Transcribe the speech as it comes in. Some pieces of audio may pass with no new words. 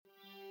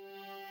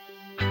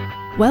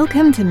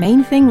Welcome to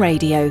Main Thing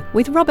Radio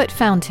with Robert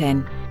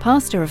Fountain,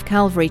 pastor of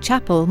Calvary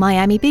Chapel,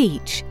 Miami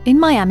Beach, in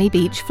Miami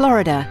Beach,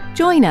 Florida.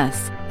 Join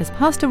us as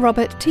Pastor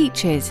Robert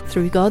teaches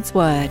through God's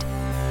Word.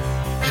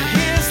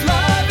 His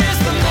love is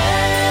the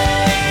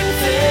main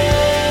thing.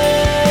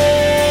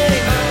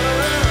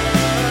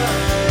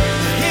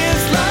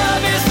 His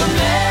love is the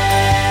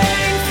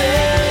main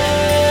thing.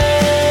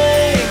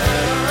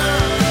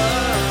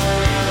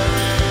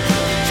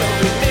 So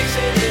we're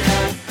mixing it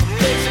up,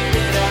 mixing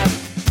it up.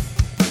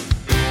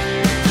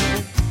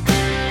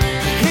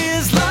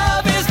 His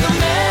love is the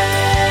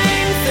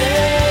main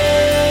thing.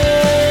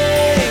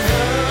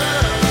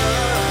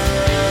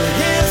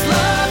 His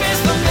love is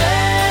the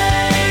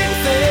main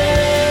thing.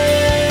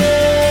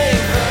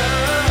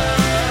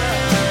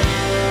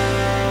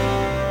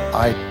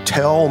 I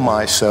tell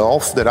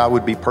myself that I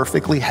would be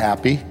perfectly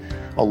happy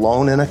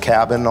alone in a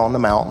cabin on the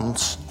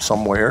mountains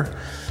somewhere.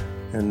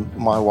 And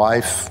my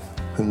wife,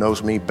 who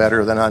knows me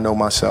better than I know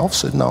myself,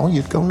 said, no,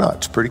 you'd go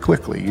nuts pretty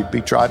quickly. You'd be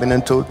driving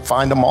into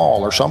find a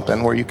mall or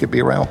something where you could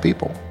be around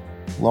people.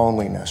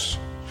 Loneliness.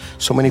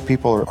 So many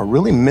people are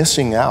really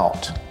missing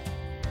out,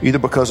 either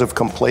because of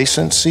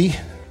complacency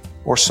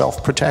or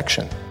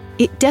self-protection.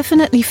 It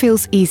definitely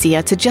feels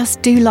easier to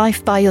just do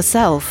life by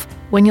yourself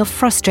when you're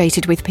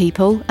frustrated with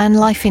people and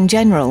life in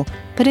general.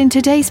 But in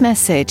today's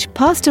message,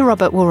 Pastor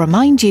Robert will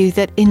remind you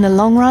that in the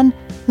long run,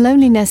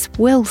 loneliness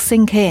will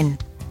sink in.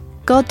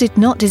 God did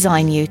not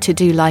design you to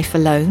do life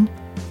alone.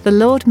 The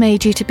Lord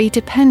made you to be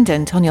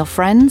dependent on your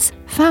friends,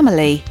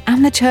 family,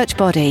 and the church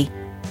body.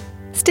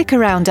 Stick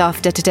around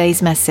after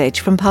today's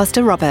message from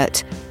Pastor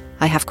Robert.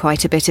 I have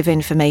quite a bit of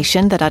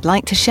information that I'd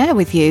like to share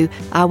with you: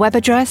 our web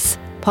address,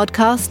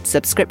 podcast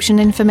subscription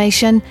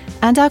information,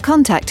 and our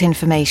contact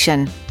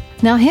information.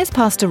 Now here's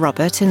Pastor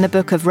Robert in the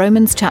book of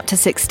Romans chapter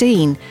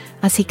 16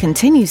 as he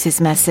continues his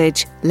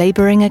message,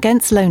 Laboring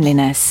Against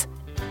Loneliness.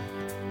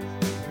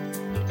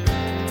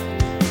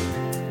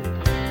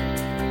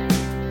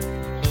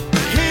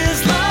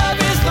 His love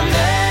is the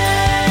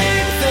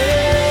main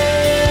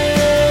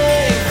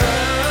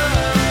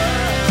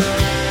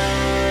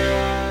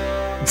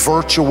thing.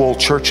 Virtual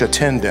church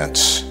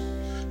attendance,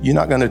 you're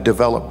not going to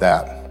develop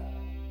that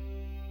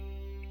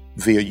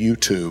via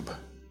YouTube,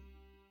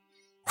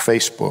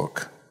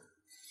 Facebook.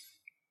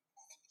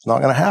 It's not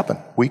going to happen.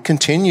 We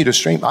continue to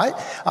stream.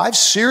 I've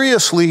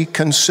seriously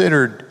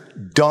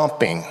considered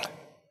dumping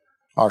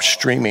our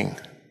streaming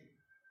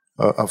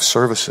of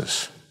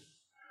services.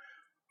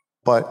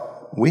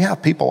 But we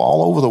have people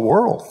all over the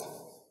world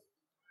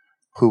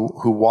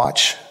who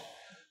watch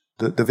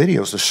the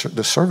videos,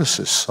 the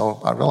services.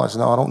 So I realized,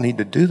 no, I don't need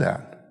to do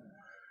that.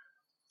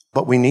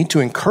 But we need to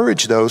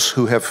encourage those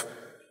who have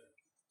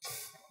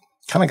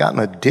kind of gotten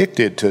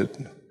addicted to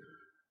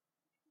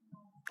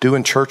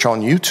doing church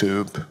on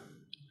YouTube.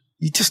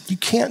 You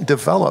can't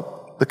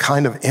develop the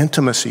kind of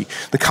intimacy,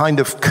 the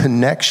kind of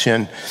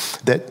connection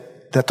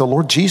that the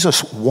Lord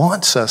Jesus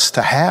wants us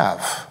to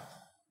have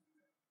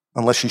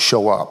unless you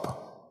show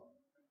up.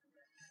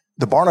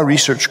 The Barna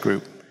Research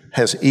Group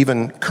has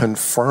even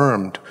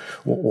confirmed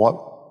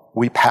what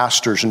we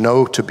pastors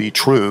know to be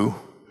true,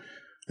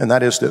 and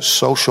that is that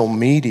social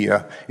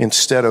media,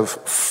 instead of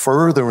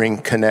furthering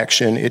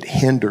connection, it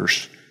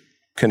hinders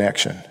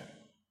connection.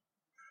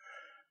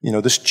 You know,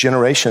 this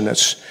generation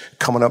that's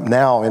coming up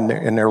now in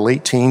their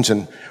late teens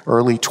and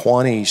early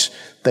 20s,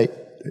 they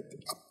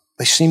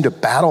seem to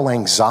battle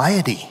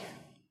anxiety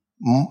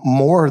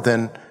more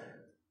than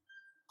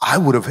I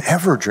would have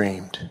ever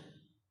dreamed.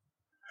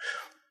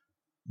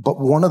 But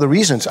one of the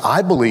reasons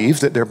I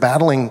believe that they're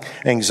battling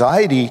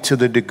anxiety to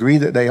the degree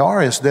that they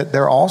are is that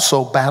they're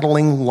also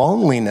battling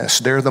loneliness.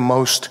 They're the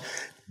most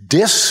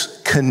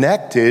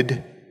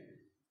disconnected,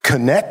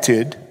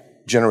 connected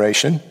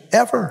generation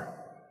ever.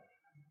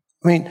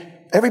 I mean,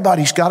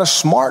 everybody's got a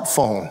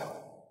smartphone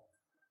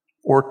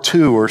or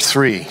two or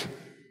three,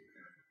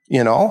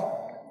 you know.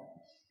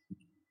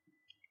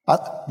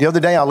 The other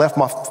day I left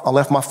my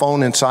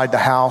phone inside the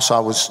house. I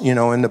was,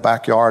 in the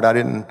backyard. I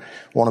didn't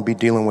want to be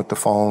dealing with the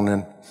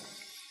phone,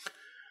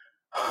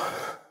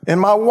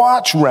 and my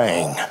watch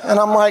rang, and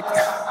I'm like,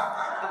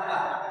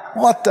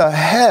 what the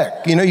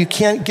heck? You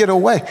can't get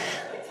away.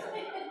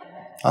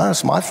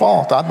 It's my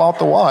fault. I bought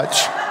the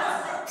watch.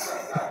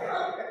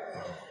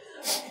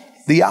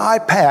 The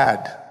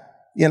iPad,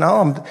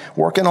 I'm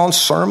working on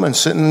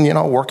sermons, sitting,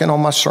 working on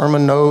my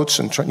sermon notes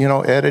and,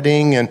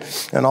 editing, and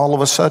all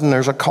of a sudden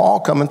there's a call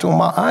coming to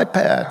my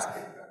iPad.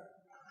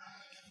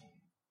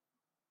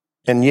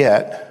 And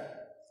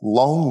yet,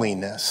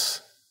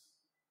 loneliness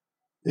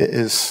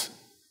it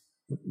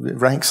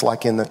ranks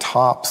like in the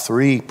top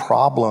 3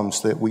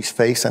 problems that we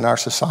face in our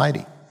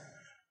society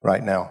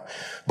right now.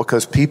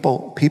 Because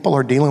people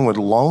are dealing with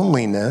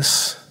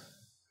loneliness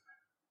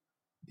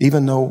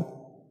even though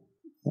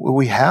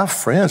we have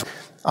friends.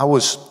 I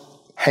was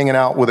hanging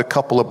out with a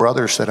couple of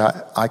brothers that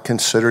I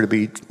consider to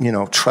be,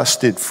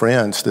 trusted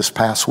friends this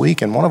past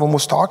week. And one of them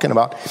was talking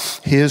about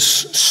his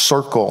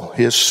circle,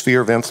 his sphere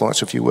of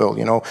influence, if you will,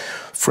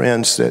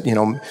 friends that,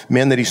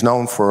 men that he's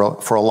known for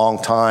a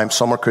long time.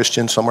 Some are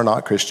Christian, some are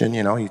not Christian.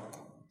 He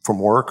from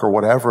work or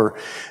whatever.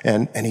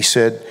 And he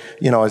said,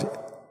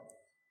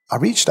 I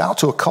reached out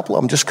to a couple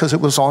of them just because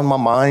it was on my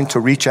mind to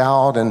reach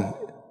out. And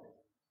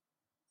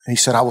he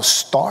said, I was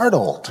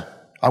startled.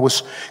 I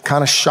was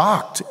kind of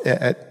shocked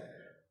at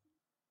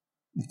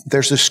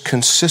there's this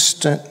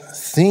consistent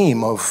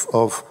theme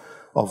of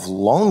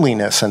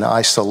loneliness and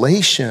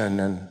isolation.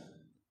 And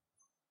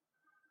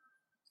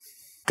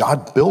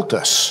God built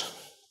us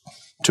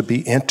to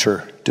be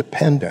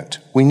interdependent.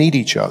 We need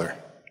each other.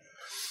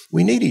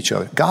 We need each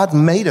other. God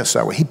made us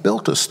that way. He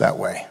built us that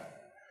way.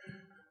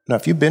 Now,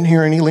 if you've been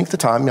here any length of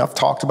time, I've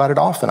talked about it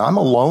often. I'm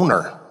a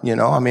loner.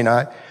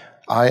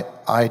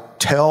 I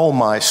tell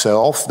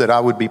myself that I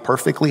would be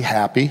perfectly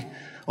happy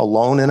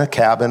alone in a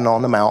cabin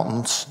on the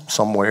mountains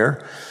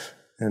somewhere.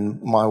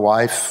 And my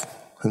wife,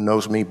 who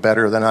knows me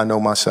better than I know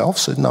myself,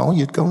 said, no,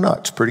 you'd go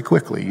nuts pretty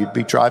quickly. You'd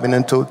be driving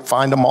into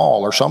find a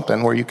mall or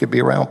something where you could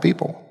be around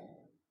people.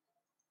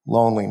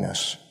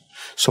 Loneliness.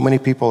 So many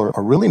people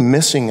are really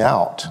missing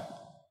out,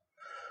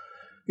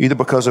 either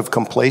because of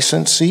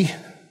complacency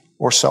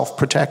or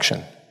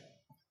self-protection.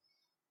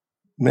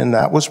 And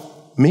that was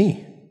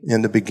me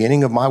in the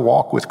beginning of my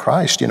walk with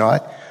Christ.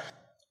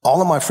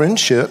 All of my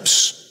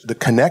friendships, the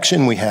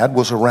connection we had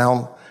was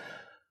around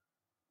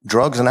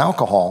drugs and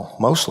alcohol,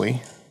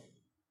 mostly.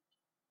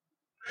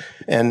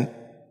 And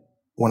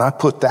when I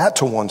put that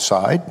to one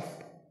side,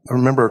 I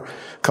remember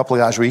a couple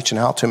of guys reaching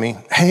out to me,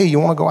 hey, you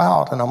want to go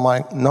out? And I'm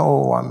like,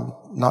 no, I'm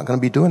not going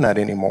to be doing that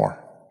anymore.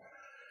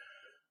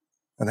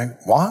 And they,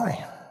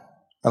 why?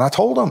 And I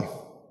told them.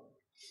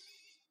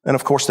 And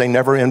of course, they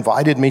never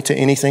invited me to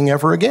anything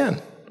ever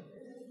again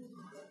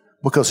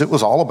because it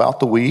was all about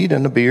the weed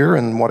and the beer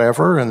and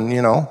whatever. And,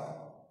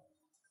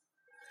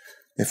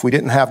 if we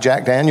didn't have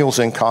Jack Daniels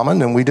in common,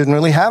 then we didn't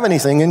really have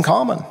anything in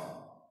common.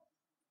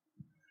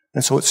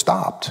 And so it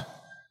stopped.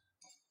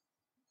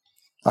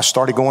 I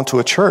started going to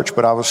a church,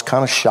 but I was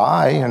kind of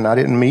shy and I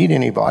didn't meet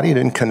anybody. I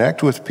didn't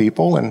connect with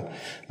people. And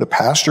the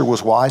pastor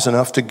was wise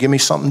enough to give me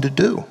something to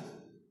do.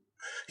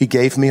 He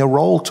gave me a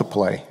role to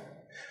play.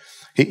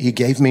 He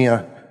gave me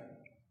a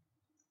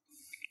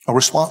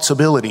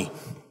responsibility,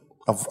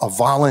 a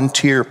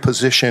volunteer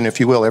position, if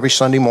you will. Every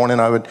Sunday morning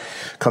I would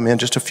come in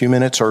just a few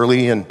minutes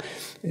early and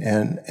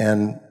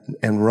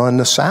run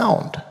the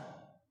sound.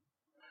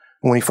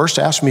 When he first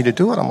asked me to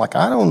do it, I'm like,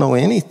 I don't know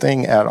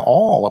anything at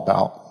all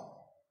about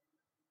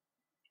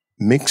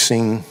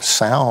mixing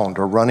sound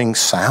or running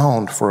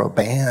sound for a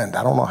band.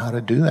 I don't know how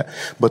to do that.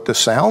 But the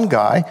sound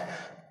guy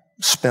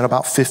spent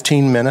about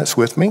 15 minutes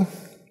with me,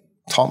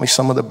 taught me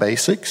some of the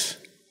basics.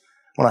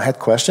 When I had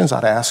questions,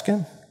 I'd ask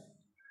him.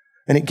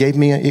 And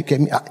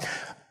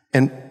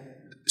and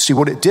see,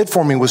 what it did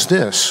for me was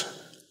this.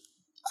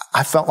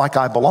 I felt like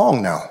I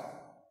belong now.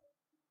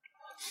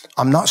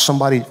 I'm not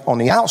somebody on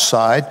the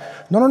outside.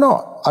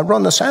 No. I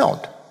run the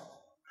sound.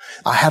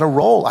 I had a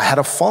role. I had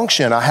a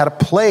function. I had a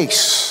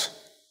place.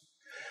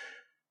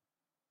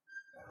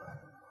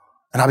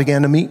 And I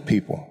began to meet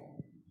people.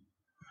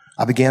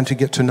 I began to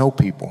get to know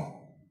people.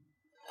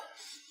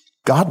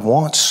 God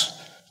wants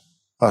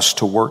us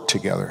to work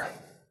together.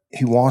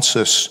 He wants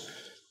us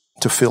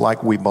to feel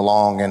like we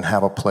belong and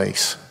have a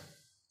place.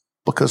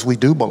 Because we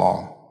do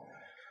belong.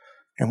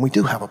 And we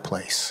do have a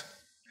place.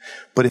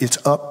 But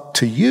it's up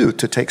to you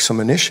to take some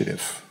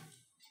initiative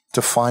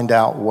to find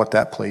out what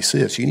that place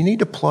is. You need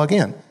to plug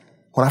in.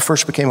 When I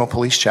first became a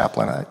police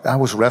chaplain, I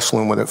was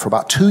wrestling with it for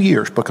about 2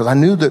 years because I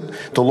knew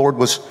that the Lord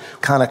was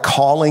kind of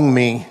calling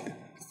me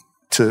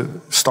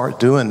to start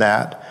doing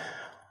that.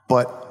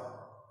 But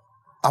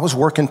I was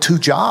working 2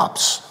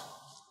 jobs,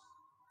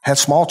 had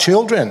small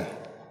children.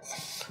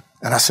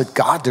 And I said,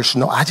 God,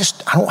 I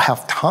don't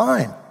have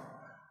time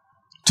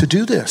to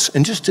do this.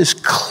 And just as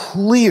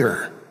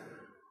clear,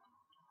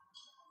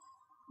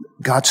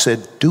 God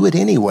said, do it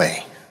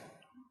anyway.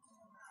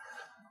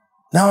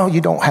 No,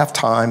 you don't have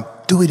time.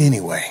 Do it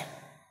anyway.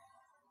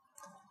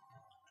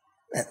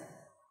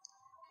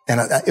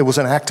 And it was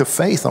an act of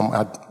faith.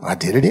 I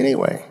did it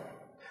anyway.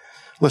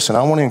 Listen,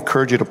 I want to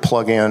encourage you to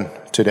plug in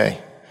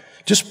today.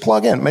 Just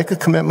plug in. Make a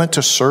commitment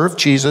to serve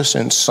Jesus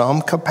in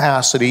some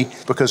capacity,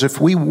 because if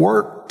we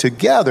work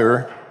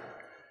together,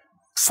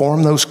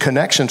 form those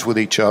connections with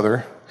each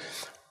other,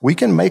 we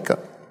can make a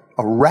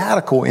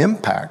radical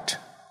impact,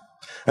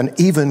 an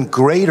even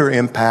greater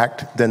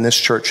impact than this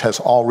church has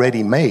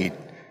already made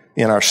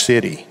in our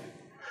city.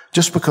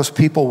 Just because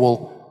people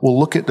will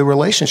look at the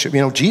relationship.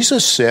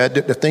 Jesus said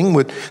that the thing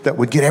that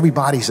would get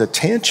everybody's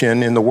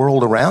attention in the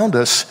world around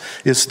us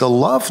is the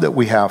love that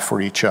we have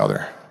for each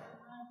other.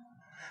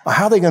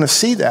 How are they going to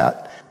see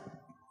that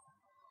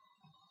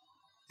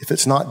if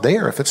it's not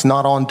there, if it's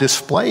not on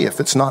display, if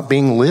it's not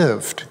being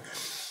lived?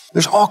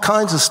 There's all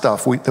kinds of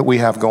stuff that we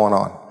have going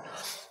on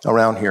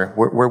around here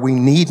where we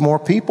need more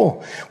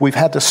people. We've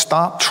had to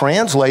stop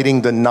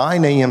translating the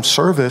 9 a.m.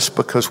 service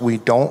because we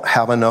don't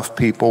have enough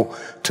people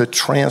to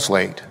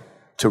translate,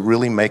 to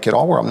really make it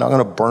all work. I'm not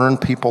going to burn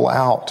people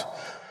out.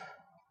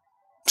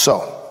 So,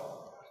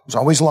 there's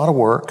always a lot of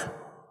work.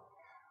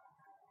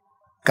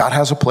 God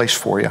has a place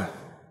for you.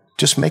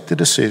 Just make the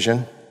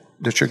decision.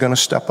 that you're going to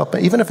step up,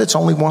 even if it's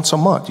only once a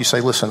month. You say,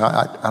 listen,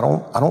 I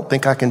don't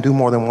think I can do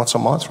more than once a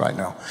month right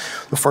now.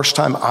 The first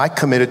time I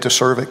committed to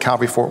serve at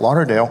Calvary Fort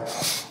Lauderdale,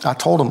 I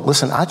told them,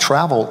 listen, I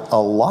travel a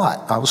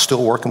lot. I was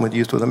still working with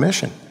Youth with a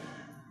Mission.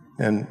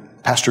 And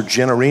Pastor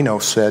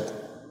Gennarino said,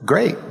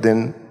 great,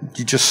 then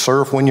you just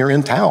serve when you're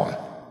in town.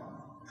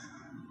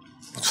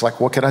 It's like,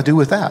 what could I do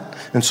with that?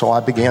 And so I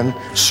began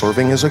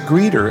serving as a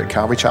greeter at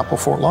Calvary Chapel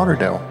Fort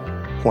Lauderdale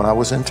when I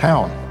was in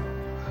town.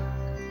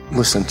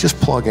 Listen, just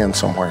plug in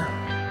somewhere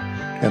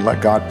and let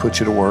God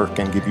put you to work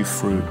and give you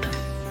fruit.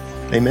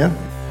 Amen?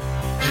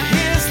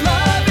 His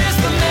love is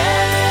the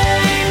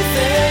main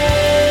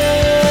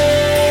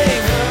thing.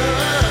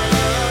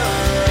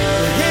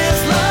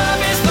 His love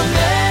is the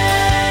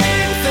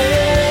main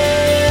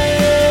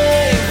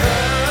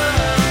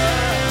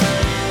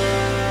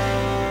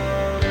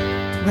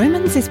thing.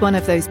 Romans is one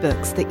of those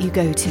books that you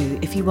go to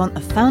if you want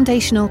the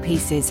foundational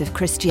pieces of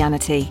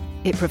Christianity.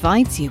 It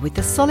provides you with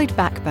the solid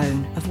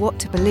backbone of what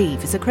to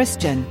believe as a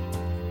Christian.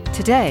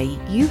 Today,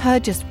 you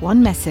heard just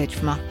one message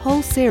from a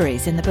whole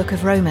series in the book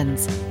of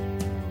Romans.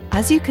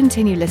 As you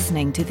continue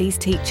listening to these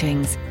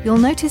teachings, you'll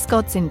notice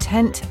God's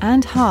intent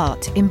and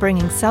heart in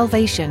bringing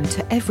salvation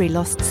to every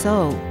lost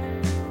soul.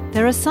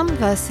 There are some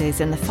verses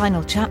in the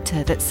final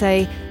chapter that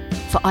say,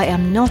 "For I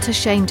am not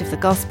ashamed of the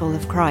gospel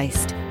of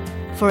Christ,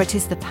 for it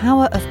is the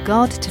power of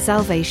God to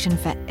salvation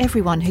for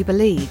everyone who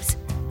believes."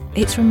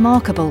 It's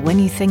remarkable when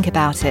you think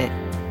about it.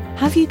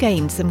 Have you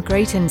gained some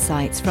great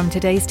insights from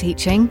today's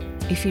teaching?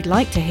 If you'd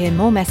like to hear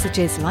more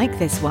messages like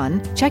this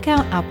one, check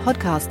out our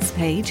podcasts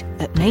page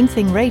at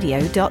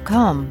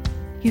mainthingradio.com.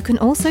 You can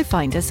also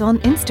find us on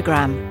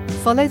Instagram.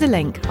 Follow the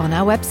link on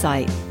our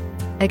website.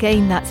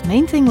 Again, that's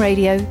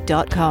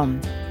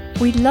mainthingradio.com.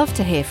 We'd love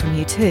to hear from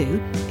you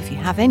too. If you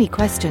have any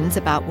questions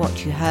about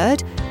what you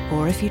heard,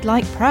 or if you'd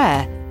like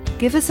prayer,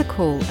 give us a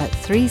call at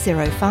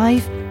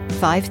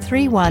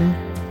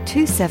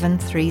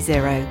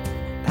 305-531-2730.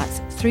 That's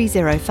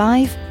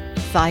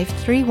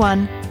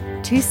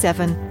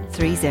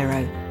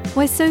 305-531-2730.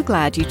 We're so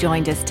glad you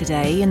joined us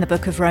today in the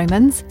book of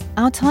Romans.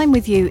 Our time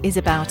with you is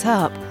about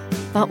up,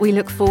 but we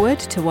look forward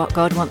to what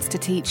God wants to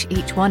teach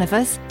each one of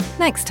us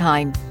next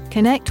time.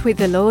 Connect with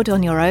the Lord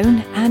on your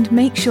own and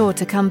make sure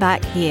to come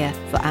back here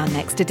for our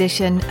next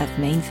edition of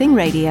Main Thing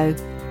Radio.